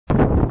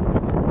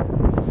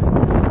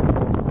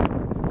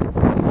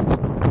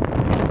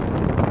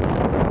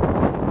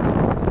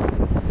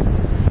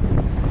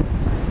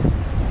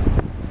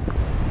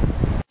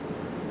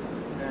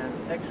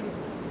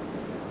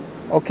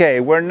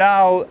Okay, we're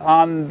now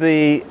on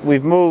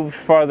we've moved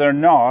further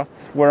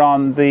north. We're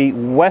on the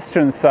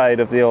western side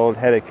of the old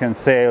head of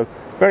Kinsale,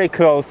 very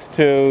close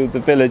to the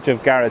village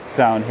of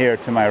Garrettstown here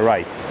to my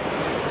right.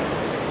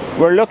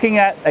 We're looking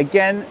at,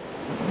 again,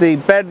 the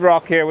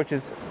bedrock here, which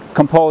is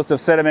composed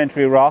of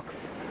sedimentary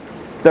rocks.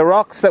 The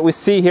rocks that we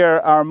see here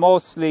are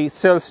mostly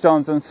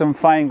siltstones and some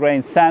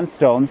fine-grained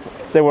sandstones.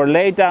 They were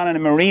laid down in a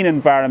marine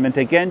environment,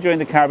 again during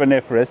the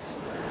Carboniferous.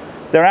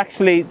 They're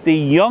actually the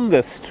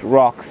youngest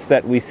rocks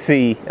that we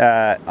see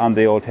on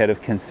the old head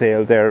of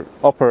Kinsale. They're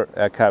upper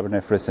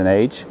Carboniferous in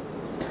age.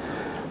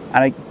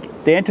 And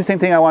the interesting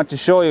thing I want to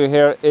show you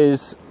here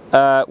is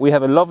we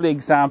have a lovely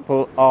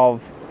example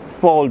of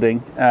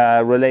folding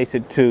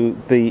related to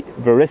the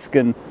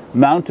Variscan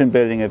mountain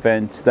building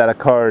event that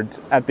occurred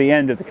at the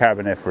end of the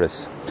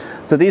Carboniferous.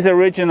 So these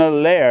original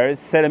layers,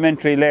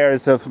 sedimentary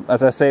layers of,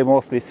 as I say,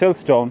 mostly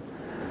siltstone,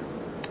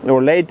 they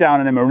were laid down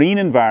in a marine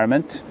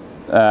environment.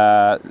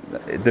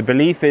 The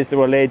belief is they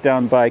were laid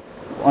down by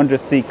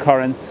undersea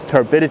currents,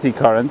 turbidity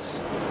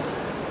currents.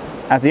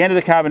 At the end of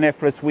the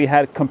Carboniferous, we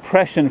had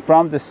compression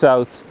from the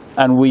south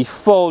and we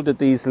folded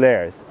these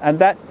layers. And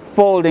that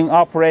folding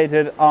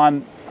operated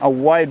on a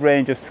wide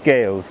range of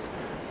scales.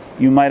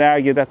 You might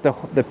argue that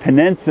the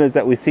peninsulas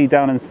that we see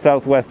down in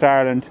southwest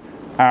Ireland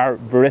are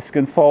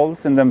Variscan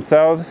folds in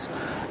themselves.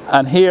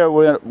 And here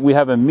we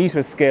have a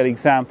metre scale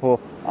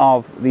example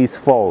of these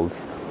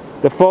folds.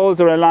 The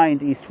folds are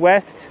aligned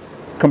east-west.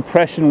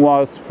 Compression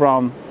was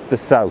from the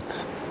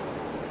south.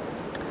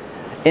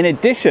 In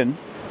addition,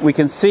 we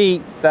can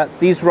see that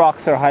these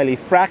rocks are highly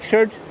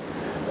fractured.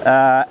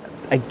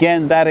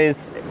 Again, that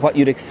is what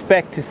you'd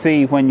expect to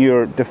see when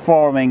you're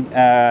deforming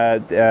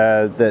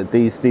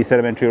these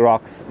sedimentary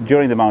rocks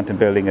during the mountain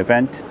building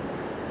event.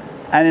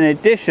 And in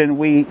addition,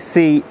 we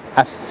see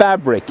a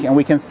fabric, and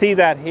we can see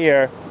that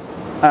here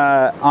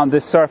on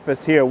this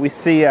surface here. We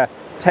see a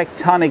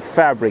tectonic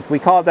fabric. We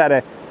call that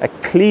a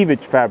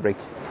cleavage fabric.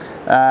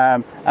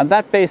 And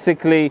that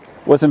basically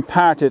was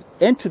imparted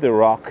into the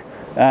rock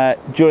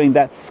during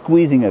that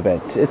squeezing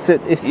event. It's a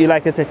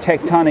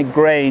tectonic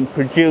grain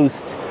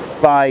produced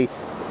by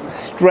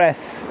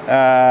stress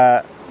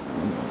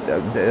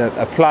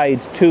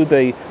applied to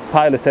the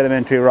pile of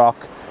sedimentary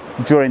rock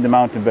during the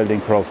mountain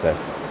building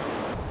process.